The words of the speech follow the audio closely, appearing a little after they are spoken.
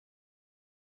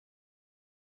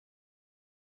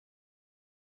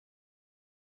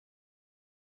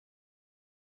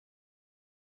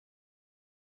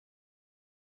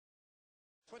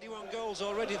21 goals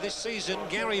already this season.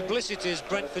 Gary Blissett is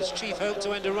Brentford's chief hope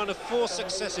to end a run of 4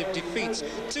 successive defeats.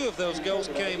 2 of those goals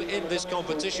came in this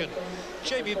competition.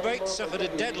 Jamie Bates suffered a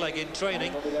dead leg in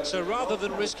training, so rather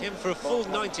than risk him for a full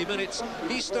 90 minutes,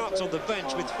 he starts on the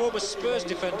bench with former Spurs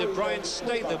defender Brian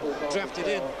Statham drafted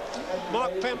in.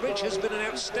 Mark Pembridge has been an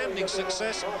outstanding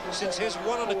success since his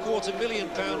 £1.25 million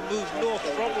move north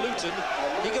from Luton.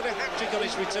 He got a hat-trick on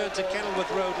his return to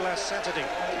Kenilworth Road last Saturday.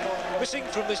 Missing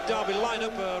from this Derby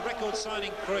lineup are record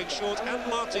signing Craig Short and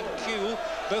Martin Kuehl,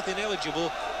 both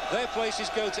ineligible. Their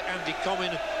places go to Andy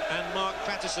Comyn and Mark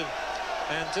Patterson.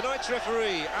 And tonight's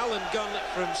referee, Alan Gunn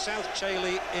from South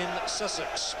Chailey in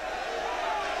Sussex.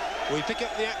 We pick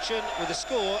up the action with the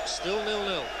score still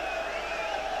 0-0.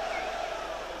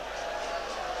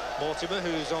 Mortimer,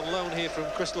 who's on loan here from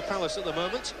Crystal Palace at the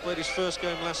moment, played his first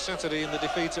game last Saturday in the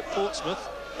defeat at Portsmouth.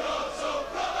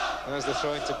 There's the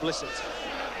throw into Blissett.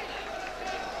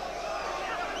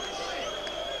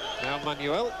 Now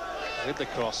Manuel with the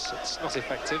cross. It's not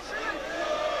effective.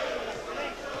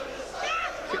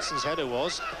 Kitson's header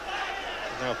was.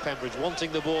 Now Pembridge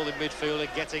wanting the ball in midfield and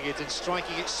getting it and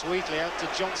striking it sweetly out to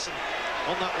Johnson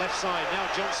on that left side. Now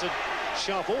Johnson,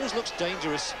 sharp, always looks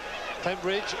dangerous.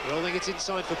 Pembridge rolling it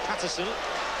inside for Patterson.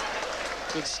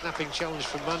 Good snapping challenge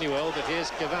from Manuel, but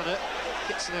here's Cavanagh.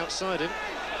 Kitson outside him.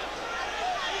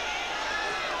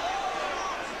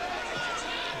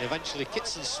 And eventually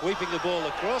Kitson sweeping the ball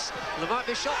across. And there might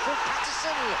be a shot from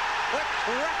Patterson. A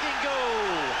cracking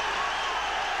goal.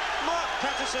 Mark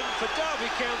Patterson for Derby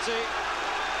County.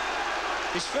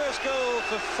 His first goal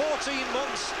for 14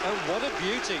 months, and what a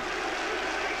beauty.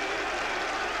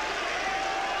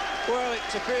 Well, it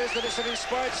appears that it's an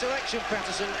inspired selection,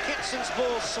 Patterson. Kitson's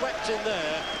ball swept in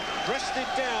there, breasted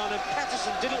down, and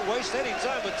Patterson didn't waste any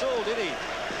time at all, did he?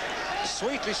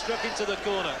 Sweetly struck into the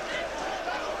corner.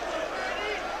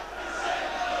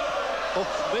 Oh,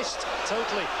 missed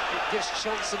totally. It gives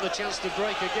Johnson the chance to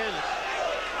break again.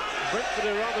 Brentford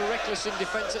are rather reckless in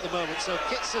defence at the moment, so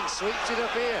Kitson sweeps it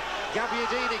up here.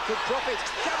 Gabbiadini could profit.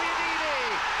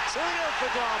 Gabbiadini! 2-0 for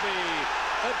Derby.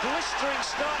 A blistering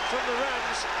start from the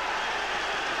Rams.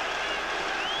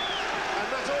 And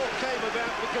that all came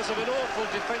about because of an awful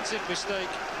defensive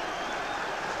mistake.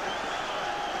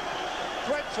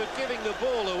 Brentford giving the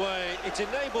ball away. It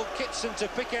enabled Kitson to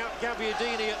pick out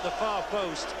Gabbiadini at the far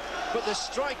post. But the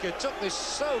striker took this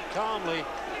so calmly,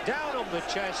 down on the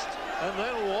chest, and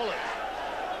then wallop.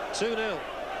 2-0.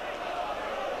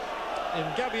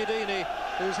 And Gabbiadini,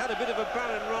 who's had a bit of a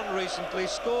barren run recently,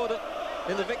 scored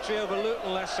in the victory over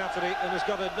Luton last Saturday and has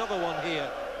got another one here.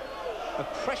 A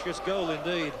precious goal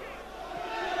indeed.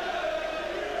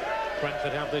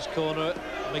 Brentford have this corner,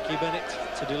 Mickey Bennett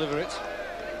to deliver it.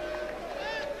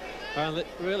 And it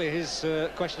really is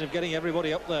a question of getting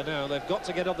everybody up there now. They've got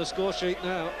to get on the score sheet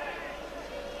now.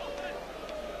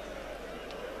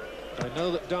 I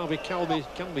know that Derby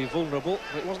can be vulnerable,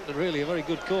 but it wasn't really a very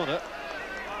good corner.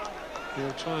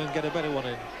 He'll try and get a better one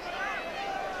in.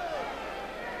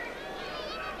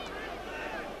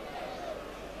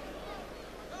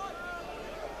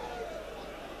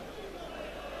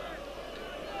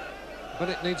 But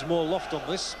it needs more loft on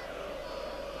this.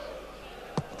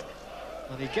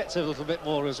 And he gets a little bit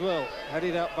more as well.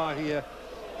 Headed out by the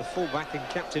full-back and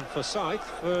captain Forsyth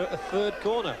for a third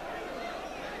corner.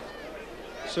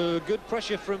 So good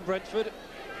pressure from Brentford.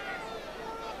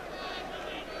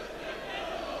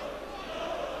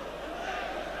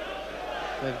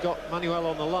 They've got Manuel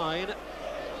on the line,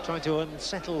 trying to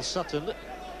unsettle Sutton.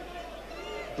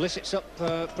 Blissett's up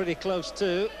pretty close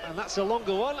too, and that's a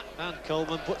longer one, and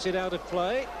Coleman puts it out of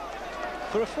play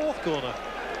for a fourth corner.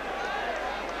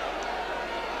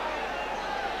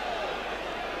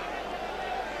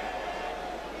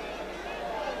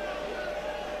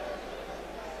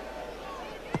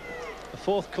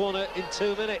 Fourth corner in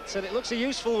 2 minutes, and it looks a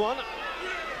useful one.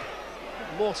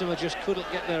 Mortimer just couldn't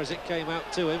get there as it came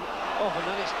out to him. Oh, and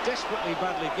then it's desperately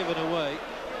badly given away.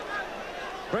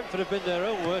 Brentford have been their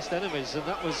own worst enemies, and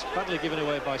that was badly given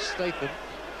away by Statham.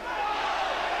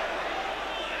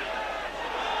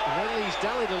 And then he's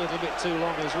dallied a little bit too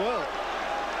long as well.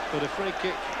 But a free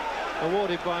kick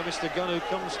awarded by Mr. Gunn, who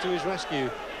comes to his rescue.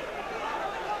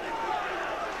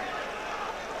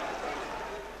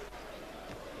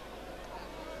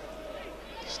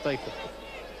 Statham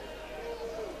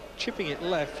chipping it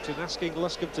left and asking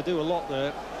Luscombe to do a lot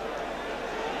there.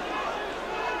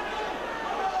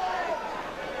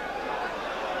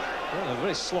 Well, a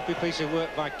very sloppy piece of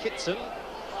work by Kitson.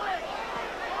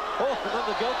 Oh, and then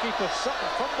the goalkeeper Sutton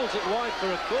fumbles it wide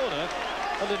for a corner,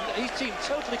 and he seemed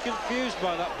totally confused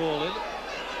by that ball in.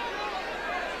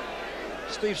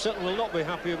 Steve Sutton will not be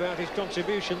happy about his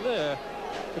contribution there,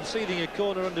 conceding a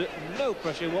corner under no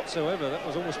pressure whatsoever. That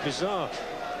was almost bizarre,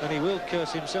 and he will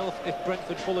curse himself if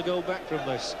Brentford pull a goal back from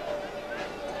this.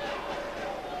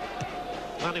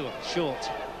 Manuel, short.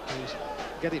 He's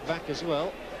get it back as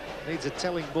well. Needs a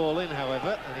telling ball in,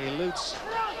 however, and he eludes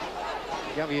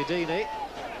Gabbiadini.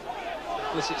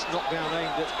 Blissett's knockdown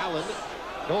aimed at Allen.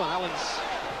 Oh, and Allen's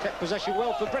kept possession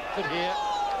well for Brentford here.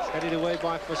 It's headed away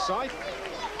by Forsyth.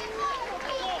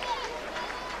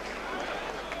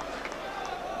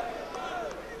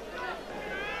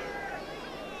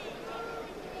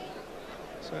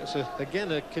 So it's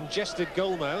again a congested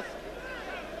goalmouth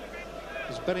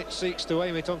as Bennett seeks to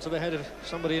aim it onto the head of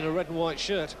somebody in a red and white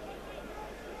shirt.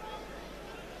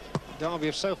 Derby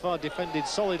have so far defended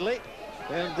solidly,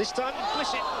 and this time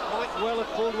Blissett might well have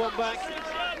pulled one back.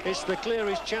 It's the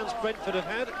clearest chance Brentford have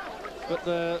had, but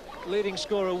the leading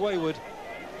scorer wayward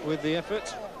with the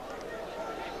effort.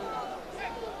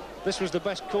 This was the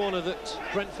best corner that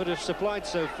Brentford have supplied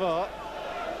so far.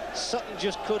 Sutton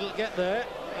just couldn't get there,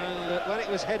 and when it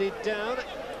was headed down,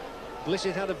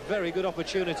 Blissett had a very good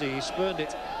opportunity. He spurned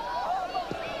it.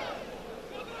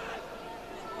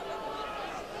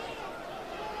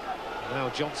 Now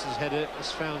Johnson's header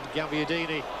has found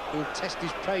Gabbiadini, who'll test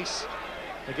his pace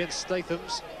against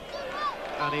Statham's,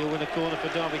 and he'll win a corner for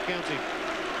Derby County.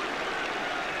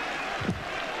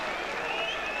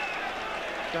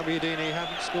 Gabbiadini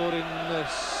hadn't scored in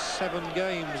 7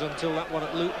 games until that one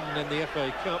at Luton in the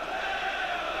FA Cup.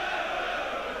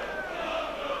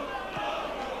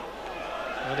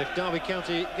 And if Derby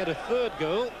County get a 3rd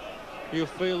goal, you'll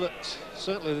feel that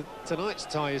certainly tonight's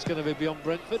tie is going to be beyond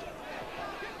Brentford.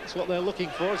 That's what they're looking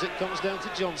for as it comes down to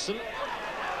Johnson.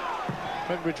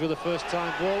 Pembridge with a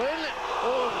first-time ball in.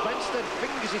 Oh, Benstead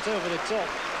fingers it over the top.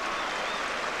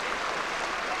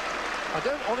 I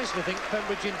don't honestly think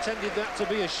Pembridge intended that to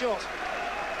be a shot.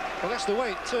 Well, that's the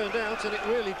way it turned out, and it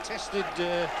really tested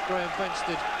Graham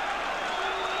Benstead.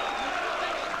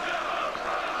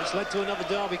 It's led to another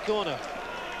Derby corner.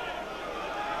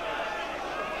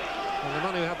 And the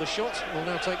man who had the shot will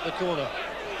now take the corner.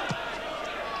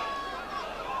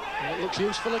 And it looks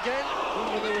useful again.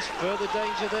 Oh, there was further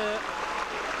danger there,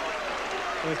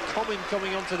 with Comin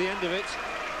coming on to the end of it.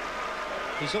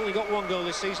 He's only got 1 goal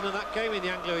this season, and that came in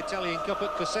the Anglo-Italian Cup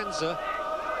at Cosenza.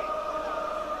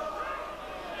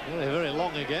 Very, very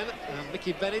long again, and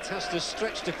Mickey Bennett has to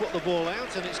stretch to put the ball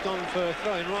out, and it's gone for a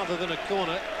throw-in rather than a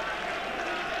corner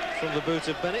from the boot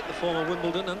of Bennett, the former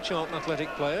Wimbledon and Charlton Athletic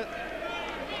player.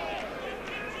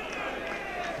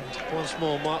 And once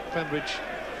more, Mark Pembridge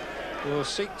will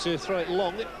seek to throw it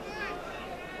long.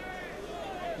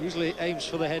 Usually aims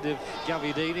for the head of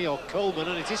Gabbiadini or Coleman,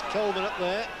 and it is Coleman up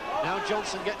there. Now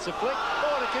Johnson gets a flick.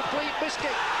 Oh, and a complete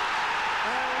miskick.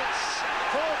 And it's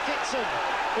Paul Kitson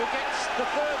who gets the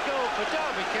 3rd goal for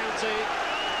Derby County.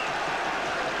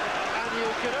 And you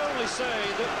can only say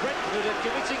that Brentford are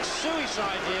committing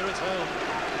suicide here at home.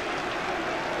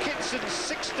 Kitson's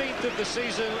 16th of the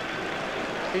season,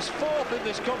 his 4th in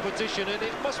this competition, and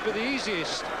it must be the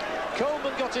easiest.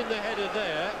 Coleman got in the header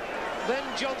there, then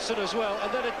Johnson as well,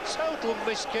 and then a total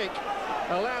miskick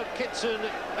allowed Kitson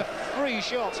a free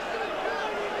shot.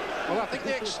 Well, I think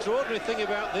the extraordinary thing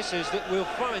about this is that we'll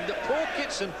find that Paul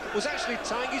Kitson was actually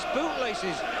tying his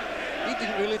bootlaces. He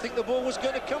didn't really think the ball was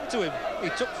going to come to him. He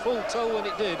took full toll when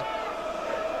it did.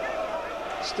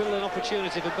 Still an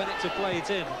opportunity for Bennett to play it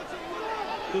in.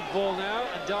 Good ball now,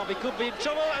 and Derby could be in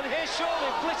trouble, and here's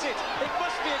surely Blissett. It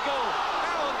must be a goal.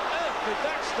 How on earth did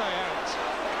that stay out?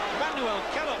 Manuel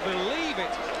cannot believe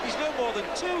it. He's no more than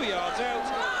 2 yards out.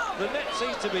 The net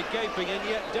seems to be gaping, and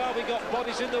yet Derby got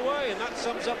bodies in the way, and that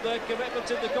sums up their commitment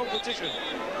in the competition.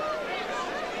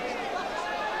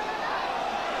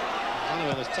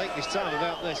 Manuel has taken his time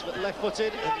about this, but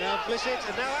left-footed, and now Blissett,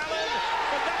 and now Allen,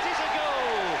 and that is a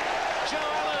goal! Joe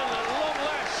Allen, at long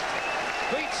last,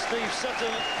 beats Steve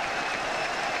Sutton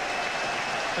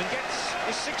and gets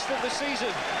his 6th of the season,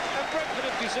 and Brentford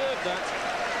have deserved that.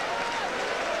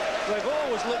 They've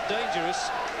always looked dangerous,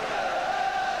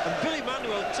 and Billy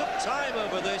Manuel took time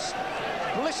over this.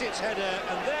 Blissett's header,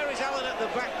 and there is Allen at the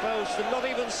back post, and not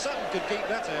even Sutton could keep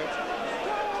that out.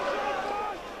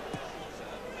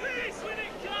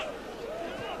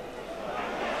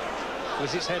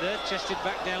 Blissett's header chested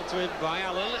back down to him by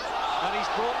Allen, and he's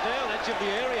brought down edge of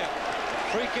the area.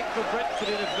 Free kick for Brentford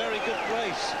in a very good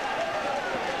place.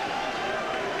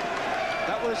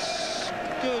 That was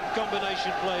good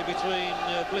combination play between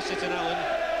Blissett and Allen,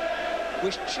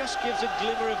 which just gives a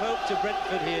glimmer of hope to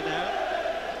Brentford here now.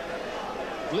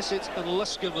 Blissett and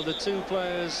Luscombe are the 2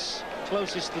 players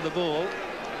closest to the ball.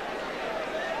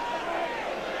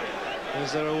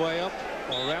 Is there a way up,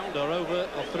 or round, or over,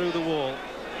 or through the wall?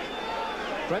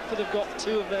 Brentford have got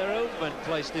two of their own men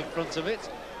placed in front of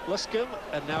it. Luscombe,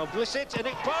 and now Blissett, and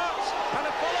it parts, and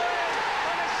a follow-in,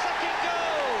 and a second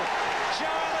goal!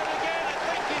 Joe Allen again, I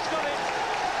think he's got it.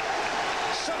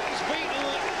 Sutton's beaten,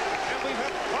 and we've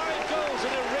had 5 goals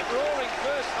in a rip-roaring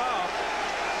first half.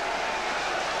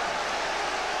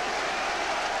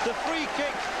 The free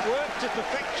kick worked to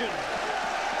perfection.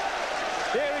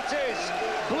 Here it is,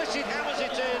 Blissett hammers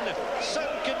it in,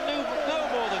 Sutton can do no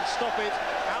more than stop it,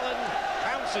 Allen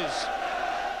pounces.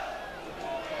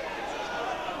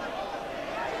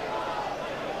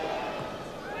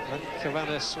 And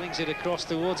Kavanagh swings it across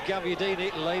towards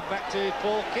Gabbiadini, laid back to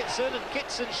Paul Kitson, and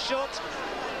Kitson's shot,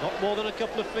 not more than a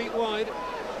couple of feet wide.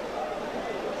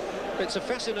 It's a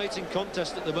fascinating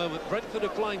contest at the moment. Brentford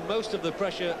applying most of the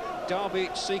pressure, Derby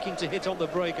seeking to hit on the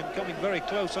break and coming very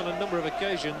close on a number of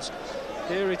occasions.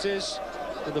 Here it is,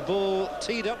 and the ball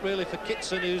teed up really for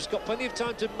Kitson, who's got plenty of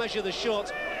time to measure the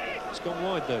shot. It's gone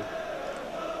wide though.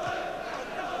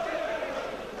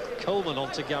 Coleman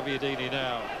on to Gabbiadini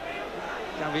now.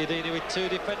 Gabbiadini with 2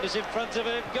 defenders in front of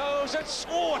him, goes and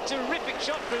a terrific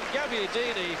shot from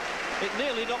Gabbiadini. It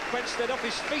nearly knocked Benstead off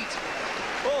his feet.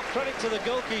 All credit to the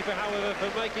goalkeeper, however,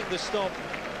 for making the stop.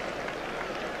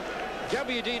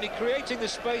 Gabbiadini creating the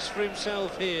space for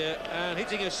himself here and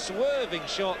hitting a swerving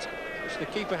shot, which the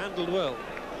keeper handled well.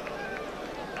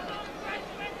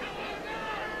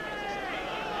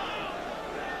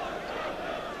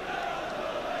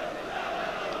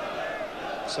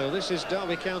 So this is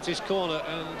Derby County's corner,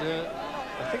 and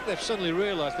I think they've suddenly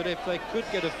realised that if they could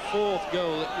get a 4th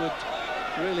goal, it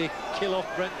would really kill off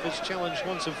Brentford's challenge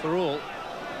once and for all.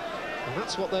 And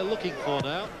that's what they're looking for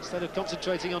now, instead of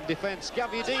concentrating on defence.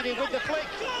 Gabbiadini with the flick,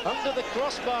 under the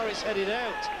crossbar, it's headed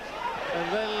out. And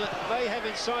then Mayhem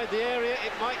inside the area,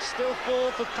 it might still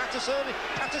fall for Patterson.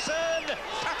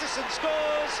 Patterson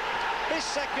scores, his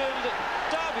second,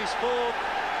 Derby's 4th,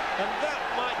 and that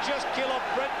might just kill off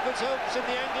Brentford's hopes in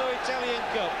the Anglo-Italian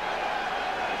Cup.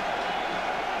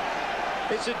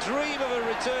 It's a dream of a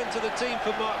return to the team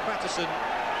for Mark Patterson.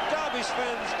 Derby's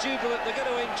fans jubilant, they're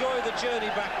going to enjoy the journey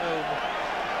back home.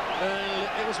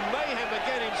 It was mayhem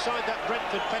again inside that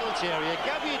Brentford penalty area.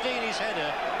 Gabbiadini's header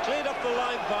cleared off the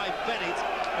line by Bennett,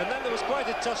 and then there was quite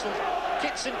a tussle.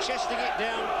 Kitson chesting it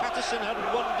down, Patterson had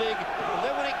one dig, and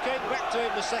then when it came back to him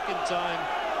the second time,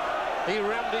 he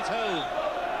rammed it home.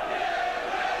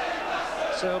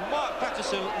 So Mark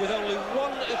Patterson, with only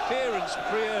 1 appearance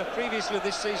previously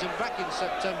this season, back in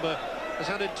September, has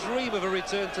had a dream of a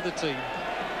return to the team.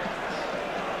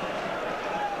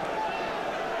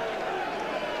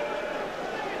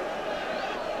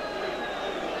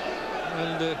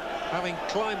 And having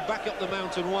climbed back up the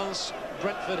mountain once,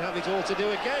 Brentford have it all to do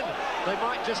again. They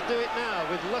might just do it now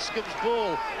with Luscombe's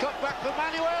ball. Cut back for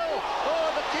Manuel.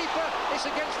 Oh, the keeper is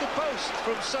against the post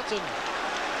from Sutton.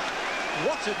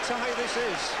 What a tie this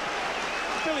is.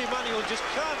 Billy Manuel just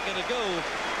can't get a goal.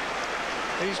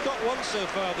 He's got one so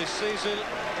far this season.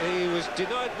 He was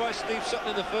denied by Steve Sutton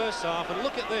in the first half, and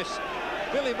look at this.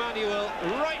 Billy Manuel,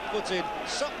 right-footed,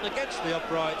 Sutton against the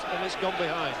upright, and it's gone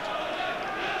behind.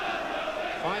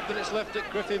 5 minutes left at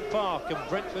Griffin Park, and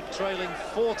Brentford trailing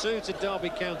 4-2 to Derby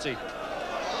County,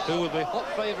 who will be hot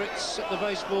favourites at the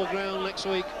baseball ground next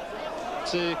week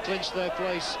to clinch their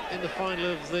place in the final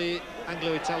of the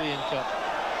Anglo-Italian Cup.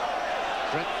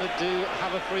 Brentford do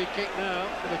have a free kick now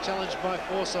for the challenge by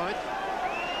Forsyth.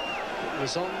 It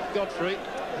was on Godfrey,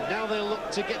 and now they'll look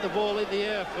to get the ball in the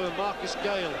air for Marcus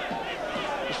Gale.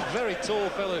 This very tall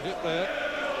fellow there.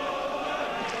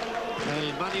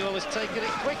 And Manuel has taken it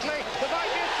quickly. The might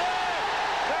be a third.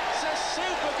 That's a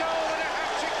super goal and a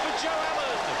hat-trick for Joe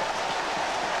Allen.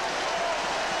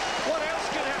 What else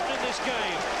can happen in this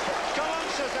game? Come on,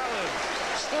 says Allen.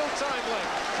 Still time left.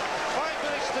 5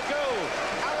 minutes to go.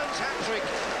 Allen's hat-trick.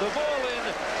 The ball in.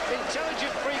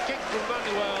 Intelligent free kick from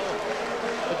Manuel.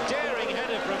 A daring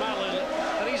header from Allen,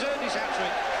 and he's earned his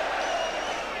hat-trick.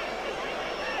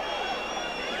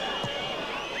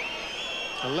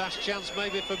 The last chance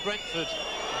maybe for Brentford.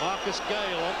 Marcus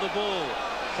Gale on the ball,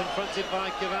 confronted by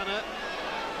Kavanagh.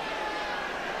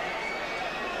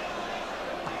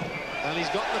 And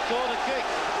he's got the corner kick.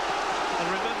 And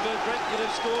remember, Brentford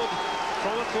have scored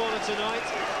from a corner tonight.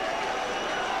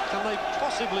 Can they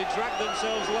possibly drag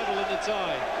themselves level in the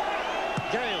tie?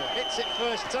 Gale hits it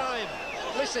first time.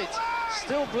 Blissett,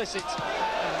 still Blissett.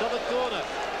 Another corner.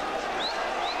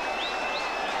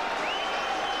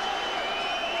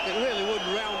 It really would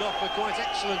round off a quite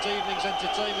excellent evening's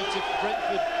entertainment if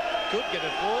Brentford could get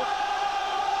a 4th.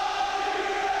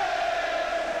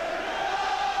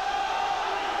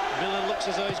 Miller looks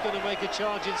as though he's going to make a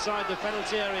charge inside the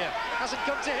penalty area. Hasn't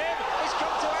come to him, it's come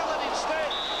to Allen instead.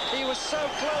 He was so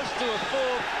close to a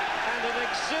fourth, and an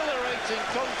exhilarating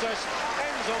contest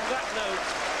ends on that note.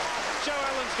 Joe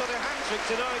Allen's got a hat-trick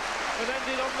tonight and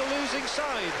ended on the losing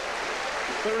side.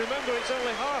 But remember, it's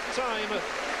only half-time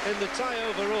in the tie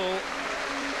overall.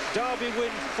 Derby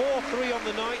win 4-3 on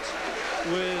the night,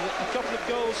 with a couple of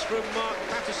goals from Mark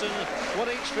Patterson,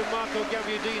 one each from Marco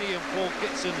Gabbiadini and Paul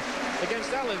Kitson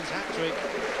against Allen's hat-trick.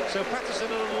 So Patterson,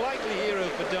 an unlikely hero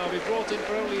for Derby, brought in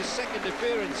for only his second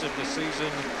appearance of the season.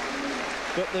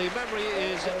 But the memory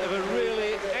is of a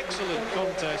really excellent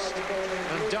contest,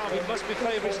 and Derby must be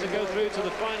favourites to go through to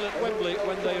the final at Wembley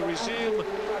when they resume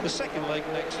the second leg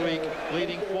next week,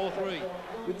 leading 4-3.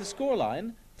 With the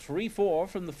scoreline 3-4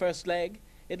 from the first leg,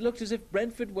 it looked as if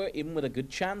Brentford were in with a good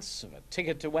chance of a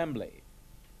ticket to Wembley.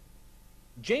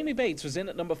 Jamie Bates was in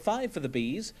at number 5 for the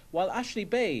Bees, while Ashley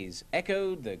Bayes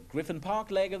echoed the Griffin Park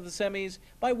leg of the semis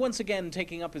by once again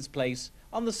taking up his place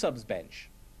on the subs bench.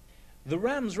 The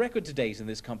Rams' record to date in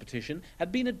this competition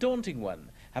had been a daunting one,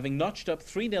 having notched up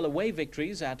 3-0 away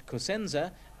victories at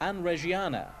Cosenza and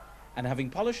Reggiana, and having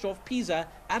polished off Pisa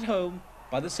at home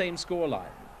by the same scoreline.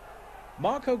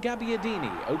 Marco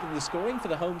Gabbiadini opened the scoring for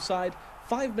the home side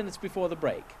 5 minutes before the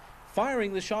break,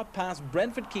 firing the shot past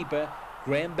Brentford keeper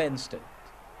Graham Benston.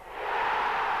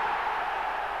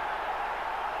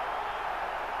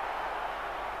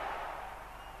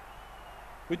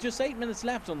 With just 8 minutes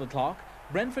left on the clock,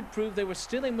 Brentford proved they were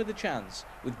still in with a chance,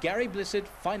 with Gary Blissett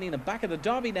finding the back of the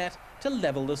Derby net to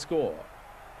level the score.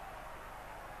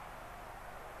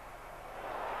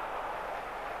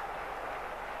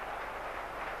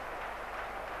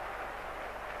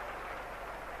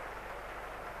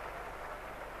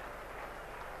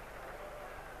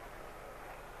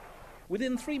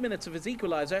 Within 3 minutes of his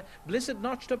equaliser, Blissett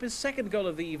notched up his second goal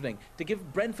of the evening to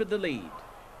give Brentford the lead.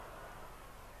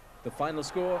 The final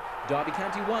score, Derby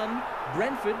County 1,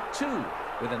 Brentford 2,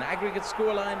 with an aggregate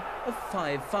scoreline of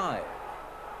 5-5.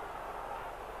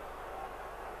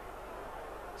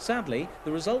 Sadly,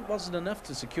 the result wasn't enough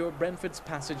to secure Brentford's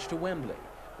passage to Wembley,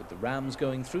 with the Rams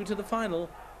going through to the final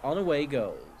on away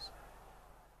goals.